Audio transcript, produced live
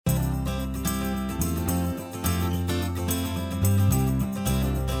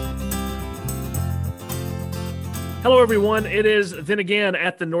Hello, everyone. It is Then Again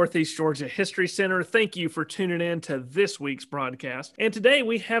at the Northeast Georgia History Center. Thank you for tuning in to this week's broadcast. And today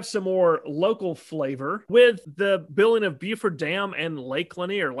we have some more local flavor with the building of Buford Dam and Lake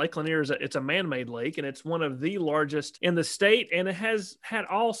Lanier. Lake Lanier it's a man-made lake, and it's one of the largest in the state, and it has had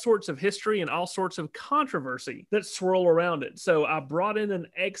all sorts of history and all sorts of controversy that swirl around it. So I brought in an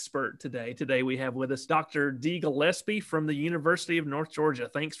expert today. Today we have with us Dr. Dee Gillespie from the University of North Georgia.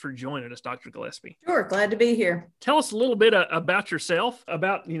 Thanks for joining us, Dr. Gillespie. Sure, glad to be here. Tell us a little bit about yourself,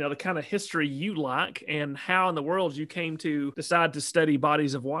 about the kind of history you like, and how in the world you came to decide to study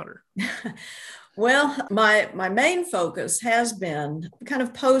bodies of water. Well, my main focus has been kind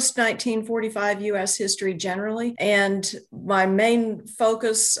of post-1945 U.S. history generally. And my main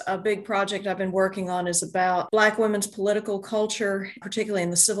focus, a big project I've been working on, is about Black women's political culture, particularly in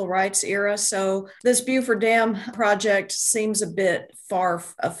the civil rights era. So this Buford Dam project seems a bit far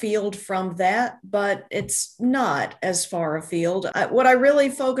afield from that, but it's not as far afield. What I really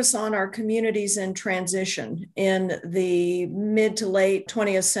focus on are communities in transition in the mid to late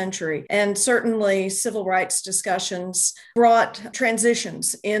 20th century. And certainly civil rights discussions brought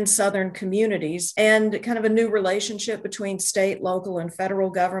transitions in Southern communities and kind of a new relationship between state, local, and federal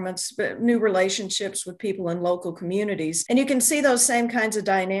governments, but new relationships with people in local communities. And you can see those same kinds of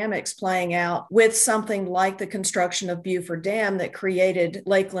dynamics playing out with something like the construction of Buford Dam that created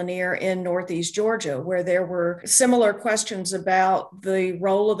Lake Lanier in Northeast Georgia, where there were similar questions about the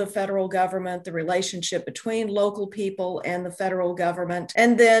role of the federal government, the relationship between local people and the federal government,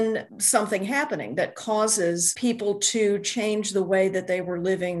 and then something happening that causes people to change the way that they were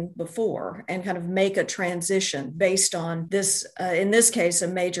living before and kind of make a transition based on this, in this case, a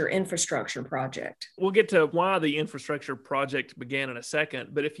major infrastructure project. We'll get to why the infrastructure project began in a second,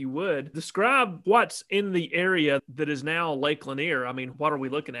 but if you would, describe what's in the area that is now Lake Lanier. I mean, what are we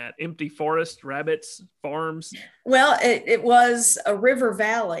looking at? Empty forest, rabbits, farms? Well, it was a river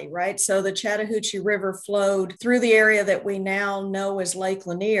valley, right? So the Chattahoochee River flowed through the area that we now know as Lake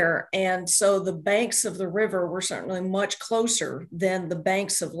Lanier. And so the banks of the river were certainly much closer than the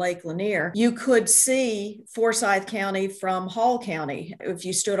banks of Lake Lanier. You could see Forsyth County from Hall County. If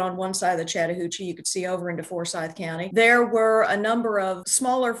you stood on one side of the Chattahoochee, you could see over into Forsyth County. There were a number of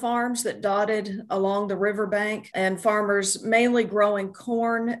smaller farms that dotted along the riverbank, and farmers mainly growing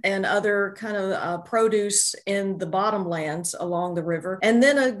corn and other kind of produce in the bottomlands along the river. And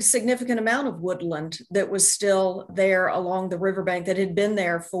then a significant amount of woodland that was still there along the riverbank that had been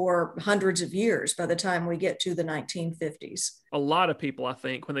there for hundreds of years by the time we get to the 1950s. A lot of people, I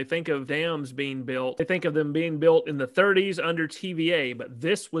think, when they think of dams being built, they think of them being built in the 30s under TVA, but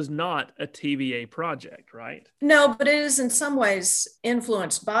this was not a TVA project, right? No, but it is in some ways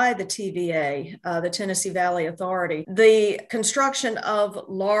influenced by the TVA, the Tennessee Valley Authority. The construction of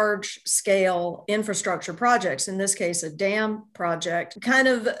large-scale infrastructure projects, in this case, a dam project, kind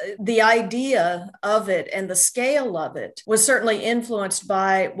of the idea of it and the scale of it was certainly influenced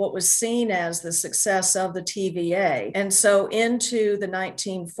by what was seen as the success of the TVA. And so into the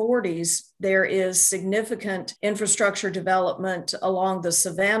 1940s, there is significant infrastructure development along the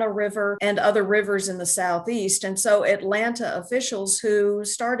Savannah River and other rivers in the Southeast. And so Atlanta officials who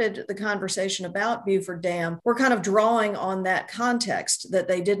started the conversation about Buford Dam were kind of drawing on that context, that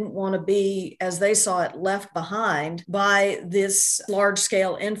they didn't want to be, as they saw it, left behind by this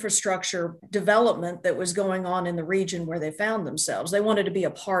large-scale infrastructure development that was going on in the region where they found themselves. They wanted to be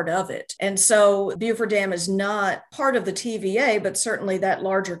a part of it. And so Buford Dam is not part of the TVA, but certainly that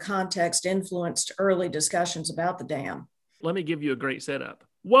larger context influenced early discussions about the dam. Let me give you a great setup.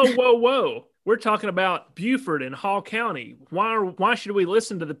 Whoa, whoa, whoa. We're talking about Buford and Hall County. Why should we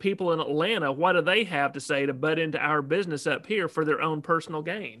listen to the people in Atlanta? What do they have to say to butt into our business up here for their own personal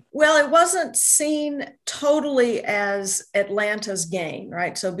gain? Well, it wasn't seen totally as Atlanta's gain,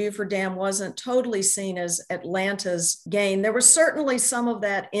 right? So Buford Dam wasn't totally seen as Atlanta's gain. There was certainly some of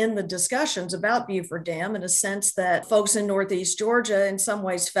that in the discussions about Buford Dam, in a sense that folks in Northeast Georgia in some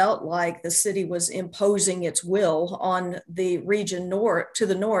ways felt like the city was imposing its will on the region to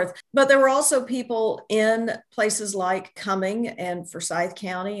the north. But there were also people in places like Cumming and Forsyth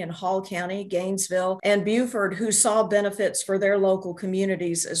County and Hall County, Gainesville, and Buford who saw benefits for their local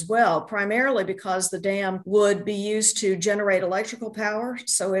communities as well, primarily because the dam would be used to generate electrical power.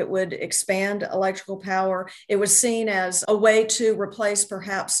 So it would expand electrical power. It was seen as a way to replace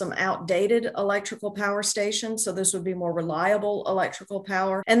perhaps some outdated electrical power stations. So this would be more reliable electrical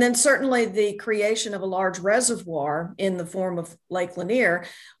power. And then certainly the creation of a large reservoir in the form of Lake Lanier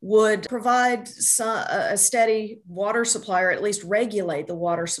would provide provide a steady water supply, or at least regulate the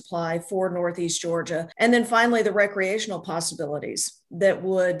water supply for Northeast Georgia. And then finally, the recreational possibilities that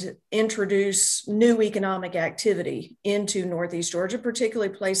would introduce new economic activity into Northeast Georgia,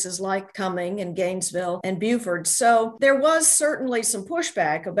 particularly places like Cumming and Gainesville and Buford. So there was certainly some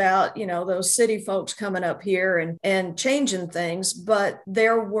pushback about, those city folks coming up here and changing things, but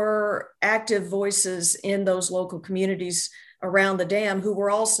there were active voices in those local communities around the dam who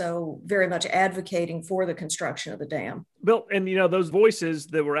were also very much advocating for the construction of the dam. Bill, and those voices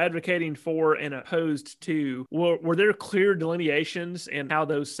that were advocating for and opposed to, were there clear delineations in how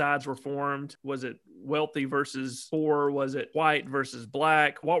those sides were formed? Was it wealthy versus poor? Was it white versus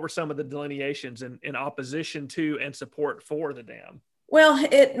black? What were some of the delineations in opposition to and support for the dam? Well,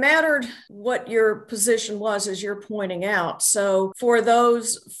 it mattered what your position was, as you're pointing out. So for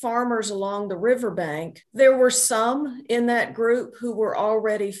those farmers along the riverbank, there were some in that group who were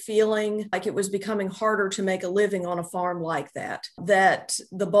already feeling like it was becoming harder to make a living on a farm like that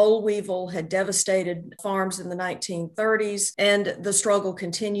the boll weevil had devastated farms in the 1930s, and the struggle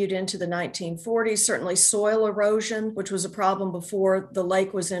continued into the 1940s. Certainly soil erosion, which was a problem before the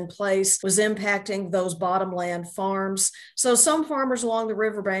lake was in place, was impacting those bottomland farms. So some farmers along the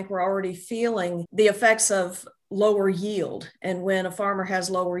riverbank were already feeling the effects of lower yield. And when a farmer has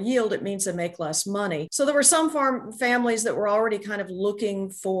lower yield, it means they make less money. So there were some farm families that were already kind of looking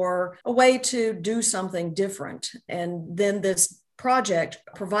for a way to do something different. And then this project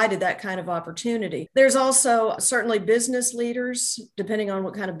provided that kind of opportunity. There's also certainly business leaders, depending on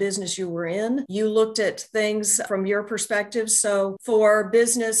what kind of business you were in. You looked at things from your perspective. So for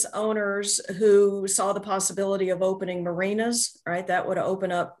business owners who saw the possibility of opening marinas, right, that would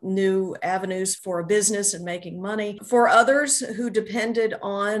open up new avenues for a business and making money. For others who depended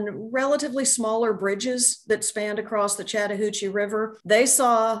on relatively smaller bridges that spanned across the Chattahoochee River, they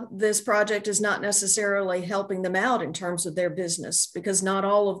saw this project as not necessarily helping them out in terms of their business, because not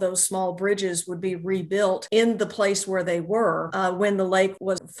all of those small bridges would be rebuilt in the place where they were when the lake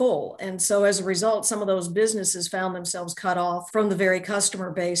was full. And so as a result, some of those businesses found themselves cut off from the very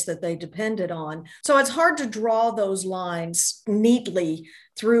customer base that they depended on. So it's hard to draw those lines neatly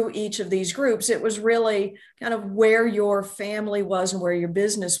through each of these groups. It was really kind of where your family was and where your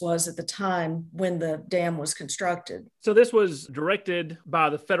business was at the time when the dam was constructed. So this was directed by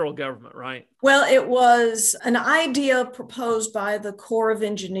the federal government, right? Well, it was an idea proposed by the Corps of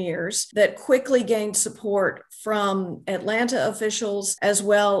Engineers that quickly gained support from Atlanta officials, as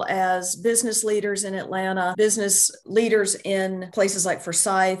well as business leaders in Atlanta, business leaders in places like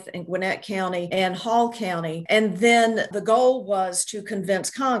Forsyth and Gwinnett County and Hall County. And then the goal was to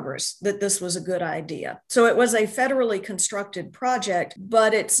convince Congress that this was a good idea. So it was a federally constructed project,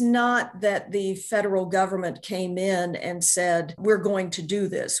 but it's not that the federal government came in and said, we're going to do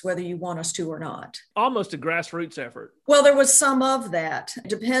this, whether you want us to or not. Almost a grassroots effort. Well, there was some of that. It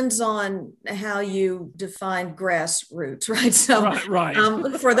depends on how you define grassroots, right? So right.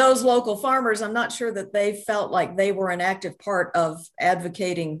 For those local farmers, I'm not sure that they felt like they were an active part of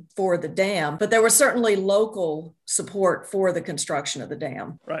advocating for the dam, but there was certainly local support for the construction of the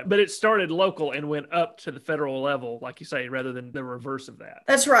dam. Right. But it started local and went up to the federal level, like you say, rather than the reverse of that.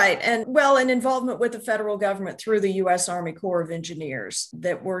 That's right. And an involvement with the federal government through the U.S. Army Corps of Engineers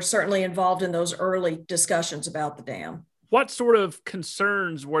that were certainly involved in those early discussions about the dam. What sort of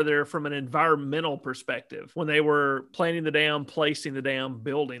concerns were there from an environmental perspective when they were planning the dam, placing the dam,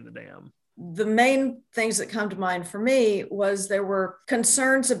 building the dam? The main things that come to mind for me was there were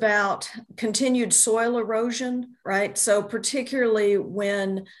concerns about continued soil erosion, right? So particularly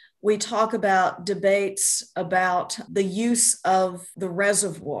when we talk about debates about the use of the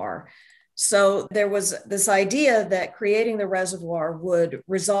reservoir. So there was this idea that creating the reservoir would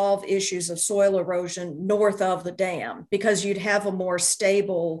resolve issues of soil erosion north of the dam, because you'd have a more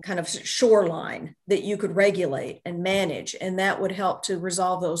stable kind of shoreline that you could regulate and manage, and that would help to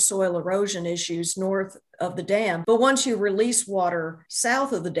resolve those soil erosion issues north of the dam. But once you release water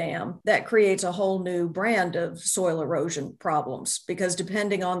south of the dam, that creates a whole new brand of soil erosion problems, because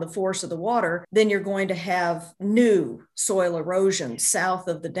depending on the force of the water, then you're going to have new soil erosion south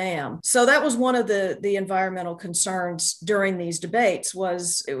of the dam. So that was one of the environmental concerns during these debates,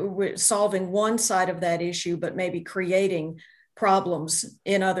 was solving one side of that issue, but maybe creating problems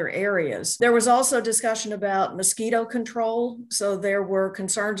in other areas. There was also discussion about mosquito control. So there were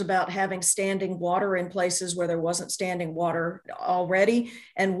concerns about having standing water in places where there wasn't standing water already.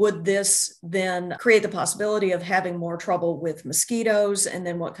 And would this then create the possibility of having more trouble with mosquitoes? And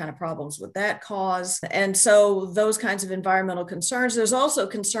then what kind of problems would that cause? And so those kinds of environmental concerns. There's also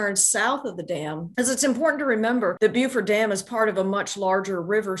concerns south of the dam, as it's important to remember that Beaufort Dam is part of a much larger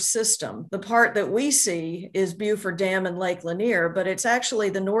river system. The part that we see is Beaufort Dam and Lake Lanier, but it's actually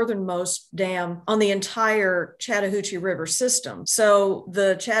the northernmost dam on the entire Chattahoochee River system. So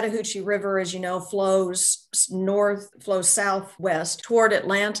the Chattahoochee River, as you know, flows southwest toward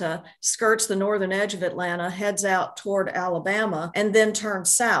Atlanta, skirts the northern edge of Atlanta, heads out toward Alabama, and then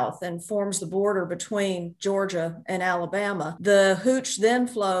turns south and forms the border between Georgia and Alabama. The Hooch then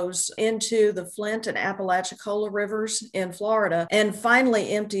flows into the Flint and Apalachicola rivers in Florida and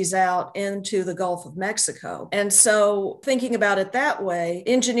finally empties out into the Gulf of Mexico. And so thinking about it that way,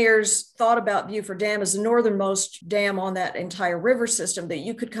 engineers thought about Beaufort Dam as the northernmost dam on that entire river system that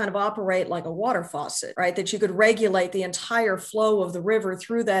you could kind of operate like a water faucet, right? That you could regulate the entire flow of the river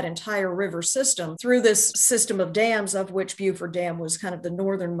through that entire river system through this system of dams, of which Beaufort Dam was kind of the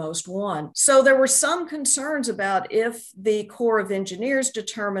northernmost one. So there were some concerns about if the Corps of Engineers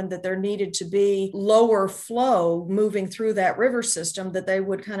determined that there needed to be lower flow moving through that river system, that they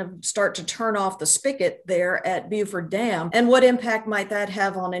would kind of start to turn off the spigot there at Beaufort Dam. And what impact might that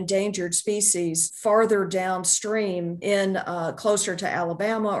have on endangered species farther downstream in closer to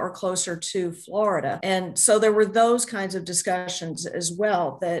Alabama or closer to Florida? And so there were those kinds of discussions as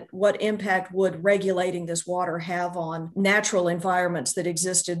well, that what impact would regulating this water have on natural environments that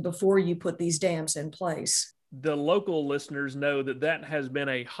existed before you put these dams in place? The local listeners know that that has been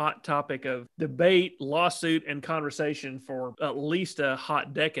a hot topic of debate, lawsuit, and conversation for at least a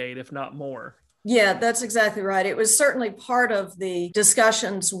hot decade, if not more. Yeah, that's exactly right. It was certainly part of the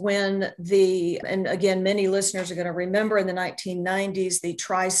discussions when and again, many listeners are going to remember in the 1990s, the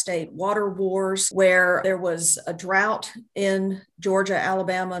tri-state water wars, where there was a drought in Georgia,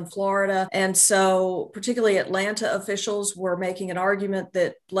 Alabama, and Florida. And so particularly Atlanta officials were making an argument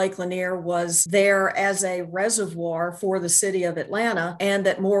that Lake Lanier was there as a reservoir for the city of Atlanta and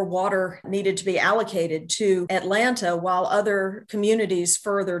that more water needed to be allocated to Atlanta, while other communities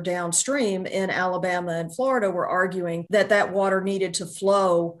further downstream in Alabama and Florida were arguing that that water needed to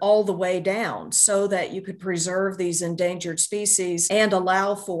flow all the way down so that you could preserve these endangered species and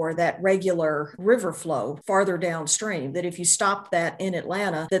allow for that regular river flow farther downstream, that if you stopped that in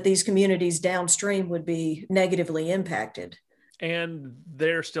Atlanta, that these communities downstream would be negatively impacted. And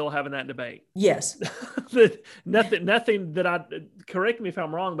they're still having that debate. Yes. Nothing that correct me if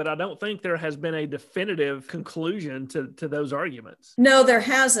I'm wrong, but I don't think there has been a definitive conclusion to those arguments. No, there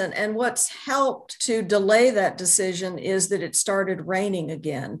hasn't. And what's helped to delay that decision is that it started raining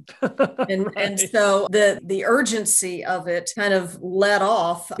again. And, right. And so the urgency of it kind of let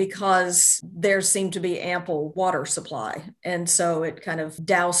off because there seemed to be ample water supply. And so it kind of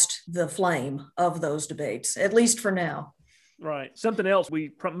doused the flame of those debates, at least for now. Right. Something else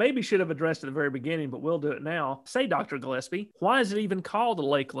we maybe should have addressed at the very beginning, but we'll do it now. Say, Dr. Gillespie, why is it even called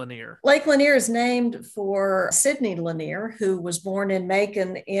Lake Lanier? Lake Lanier is named for Sidney Lanier, who was born in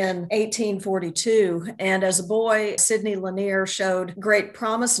Macon in 1842. And as a boy, Sidney Lanier showed great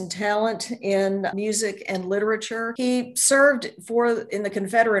promise and talent in music and literature. He served in the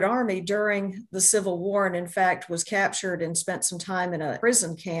Confederate Army during the Civil War and, in fact, was captured and spent some time in a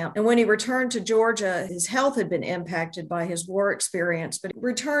prison camp. And when he returned to Georgia, his health had been impacted by his war experience, but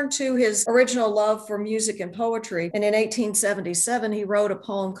returned to his original love for music and poetry. And in 1877, he wrote a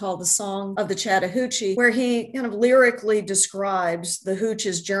poem called The Song of the Chattahoochee, where he kind of lyrically describes the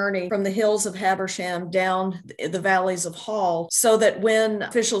Hooch's journey from the hills of Habersham down the valleys of Hall, so that when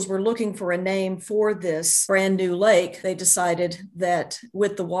officials were looking for a name for this brand new lake, they decided that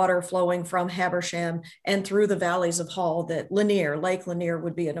with the water flowing from Habersham and through the valleys of Hall, that Lake Lanier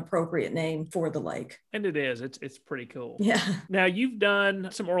would be an appropriate name for the lake. And it is. It's pretty cool. Yeah. Now, you've done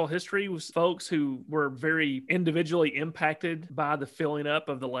some oral history with folks who were very individually impacted by the filling up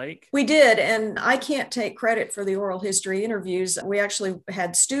of the lake. We did, and I can't take credit for the oral history interviews. We actually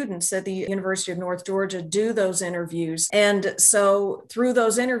had students at the University of North Georgia do those interviews. And so through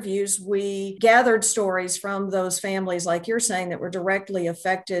those interviews, we gathered stories from those families, like you're saying, that were directly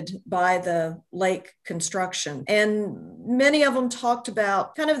affected by the lake construction. And many of them talked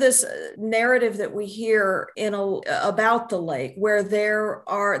about kind of this narrative that we hear about the lake, where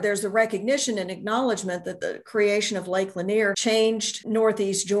there's the recognition and acknowledgement that the creation of Lake Lanier changed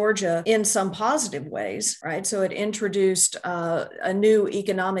Northeast Georgia in some positive ways, right? So it introduced a new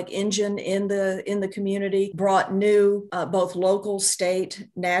economic engine in the community, brought new both local, state,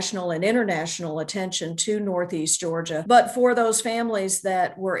 national, and international attention to Northeast Georgia. But for those families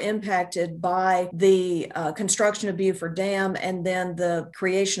that were impacted by the construction of Buford Dam and then the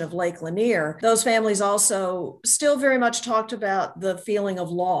creation of Lake Lanier, those families also still very much talked about the feeling of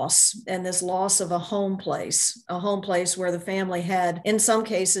loss and this loss of a home place where the family had, in some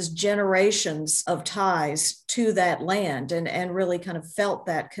cases, generations of ties to that land and really kind of felt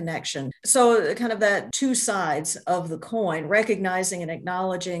that connection. So kind of that two sides of the coin, recognizing and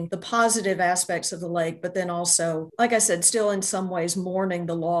acknowledging the positive aspects of the lake, but then also, like I said, still in some ways mourning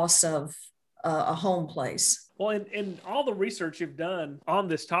the loss of a home place. Well, in all the research you've done on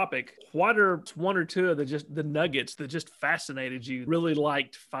this topic, what are one or two of the nuggets that just fascinated you, really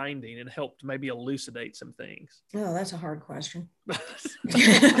liked finding and helped maybe elucidate some things? Oh, that's a hard question.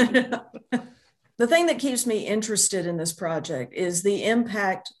 The thing that keeps me interested in this project is the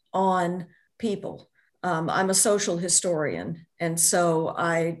impact on people. I'm a social historian, and so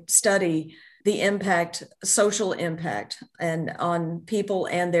I study the social impact and on people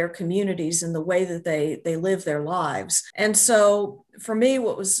and their communities and the way that they live their lives. And so for me,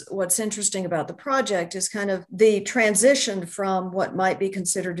 what's interesting about the project is kind of the transition from what might be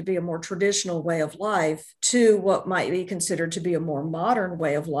considered to be a more traditional way of life to what might be considered to be a more modern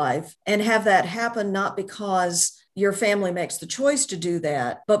way of life, and have that happen not because your family makes the choice to do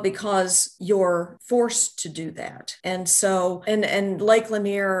that, but because you're forced to do that. And so, and Lake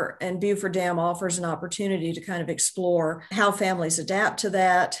Lanier and Buford Dam offers an opportunity to kind of explore how families adapt to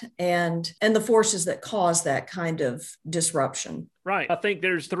that and the forces that cause that kind of disruption. Right. I think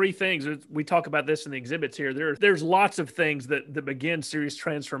there's three things. We talk about this in the exhibits here. There's lots of things that begin serious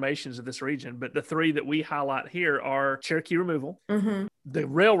transformations of this region, but the three that we highlight here are Cherokee removal, the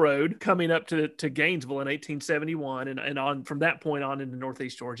railroad coming up to Gainesville in 1871 and on from that point on into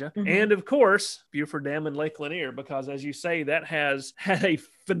Northeast Georgia, and of course, Buford Dam and Lake Lanier, because as you say, that has had a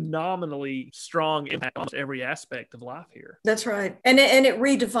phenomenally strong impact on every aspect of life here. That's right. And it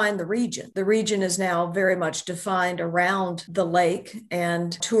redefined the region. The region is now very much defined around the lake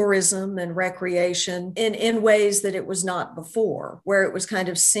and tourism and recreation in ways that it was not before, where it was kind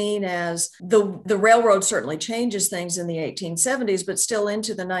of seen as the railroad certainly changes things in the 1870s, but still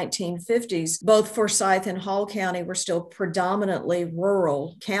into the 1950s, both Forsyth and Hall County were still predominantly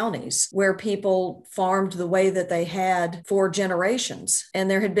rural counties where people farmed the way that they had for generations.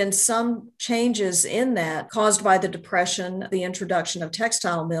 And there had been some changes in that caused by the Depression, the introduction of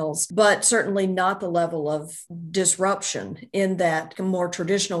textile mills, but certainly not the level of disruption in that more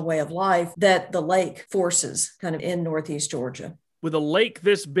traditional way of life that the lake forces kind of in Northeast Georgia. With a lake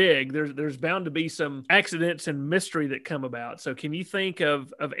this big, there's bound to be some accidents and mystery that come about. So can you think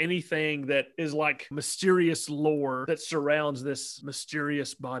of anything that is like mysterious lore that surrounds this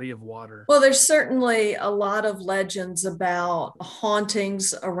mysterious body of water? Well, there's certainly a lot of legends about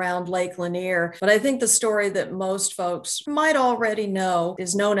hauntings around Lake Lanier, but I think the story that most folks might already know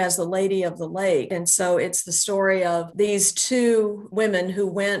is known as the Lady of the Lake. And so it's the story of these two women who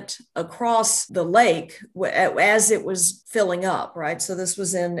went across the lake as it was filling up, right? So this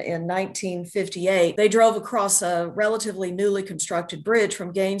was in 1958. They drove across a relatively newly constructed bridge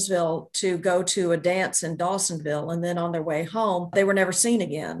from Gainesville to go to a dance in Dawsonville. And then on their way home, they were never seen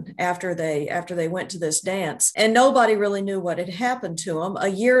again after they went to this dance. And nobody really knew what had happened to them. A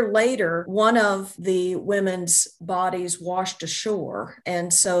year later, one of the women's bodies washed ashore.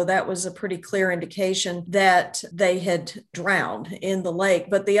 And so that was a pretty clear indication that they had drowned in the lake.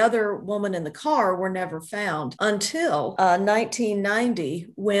 But the other woman in the car were never found until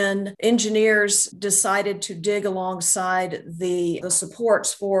 1990, when engineers decided to dig alongside the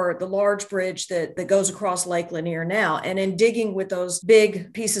supports for the large bridge that goes across Lake Lanier now. And in digging with those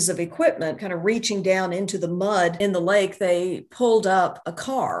big pieces of equipment, kind of reaching down into the mud in the lake, they pulled up a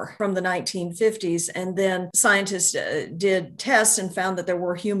car from the 1950s. And then scientists did tests and found that there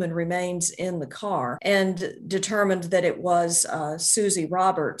were human remains in the car and determined that it was Susie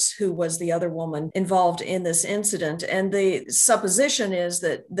Roberts, who was the other woman involved in this incident. And the supposition is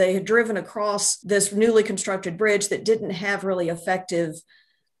that they had driven across this newly constructed bridge that didn't have really effective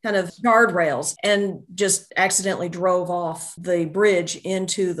kind of guardrails and just accidentally drove off the bridge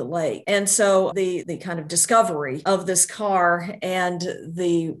into the lake. And so the kind of discovery of this car and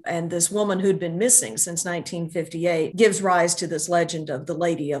this woman who'd been missing since 1958 gives rise to this legend of the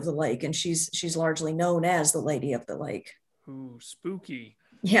Lady of the Lake. And she's largely known as the Lady of the Lake. Ooh, spooky.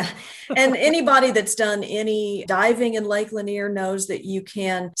 Yeah. And anybody that's done any diving in Lake Lanier knows that you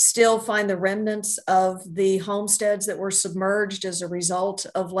can still find the remnants of the homesteads that were submerged as a result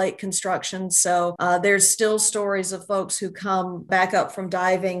of lake construction. So there's still stories of folks who come back up from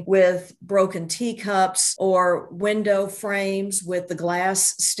diving with broken teacups or window frames with the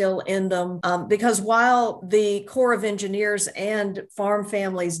glass still in them. Because while the Corps of Engineers and farm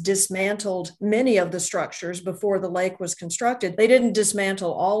families dismantled many of the structures before the lake was constructed, they didn't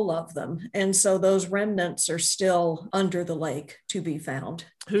dismantle all of them. And so those remnants are still under the lake to be found.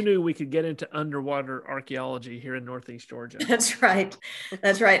 Who knew we could get into underwater archaeology here in Northeast Georgia? That's right.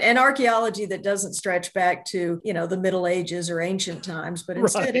 That's right. And archaeology that doesn't stretch back to, the Middle Ages or ancient times, but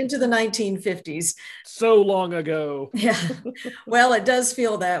instead into the 1950s. So long ago. Yeah. Well, it does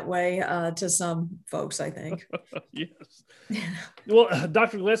feel that way to some folks, I think. Yes. Well,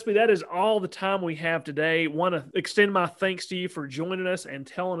 Dr. Gillespie, that is all the time we have today. Want to extend my thanks to you for joining us and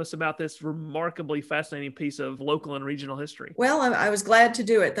telling us about this remarkably fascinating piece of local and regional history. Well, I was glad to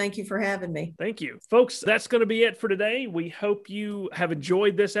do it. Thank you for having me. Thank you. Folks, that's going to be it for today. We hope you have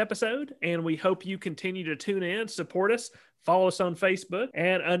enjoyed this episode, and we hope you continue to tune in, support us, follow us on Facebook,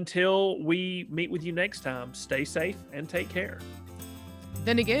 and until we meet with you next time, stay safe and take care.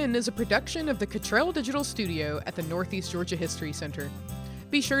 Then Again is a production of the Cottrell Digital Studio at the Northeast Georgia History Center.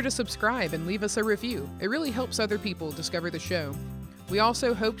 Be sure to subscribe and leave us a review. It really helps other people discover the show. We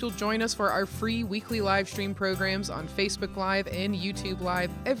also hope you'll join us for our free weekly live stream programs on Facebook Live and YouTube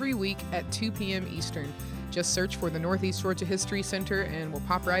Live every week at 2 p.m. Eastern. Just search for the Northeast Georgia History Center and we'll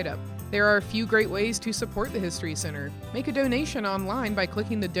pop right up. There are a few great ways to support the History Center. Make a donation online by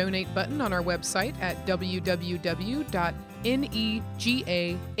clicking the donate button on our website at www.negahc.org.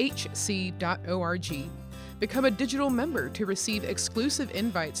 Become a digital member to receive exclusive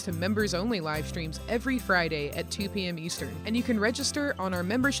invites to members-only live streams every Friday at 2 p.m. Eastern. And you can register on our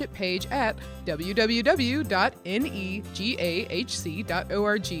membership page at www.negahc.org.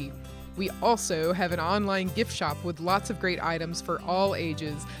 We also have an online gift shop with lots of great items for all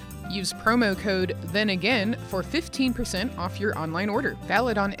ages. Use promo code ThenAgain for 15% off your online order.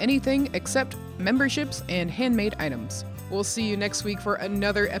 Valid on anything except memberships and handmade items. We'll see you next week for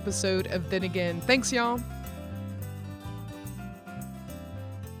another episode of Then Again. Thanks, y'all.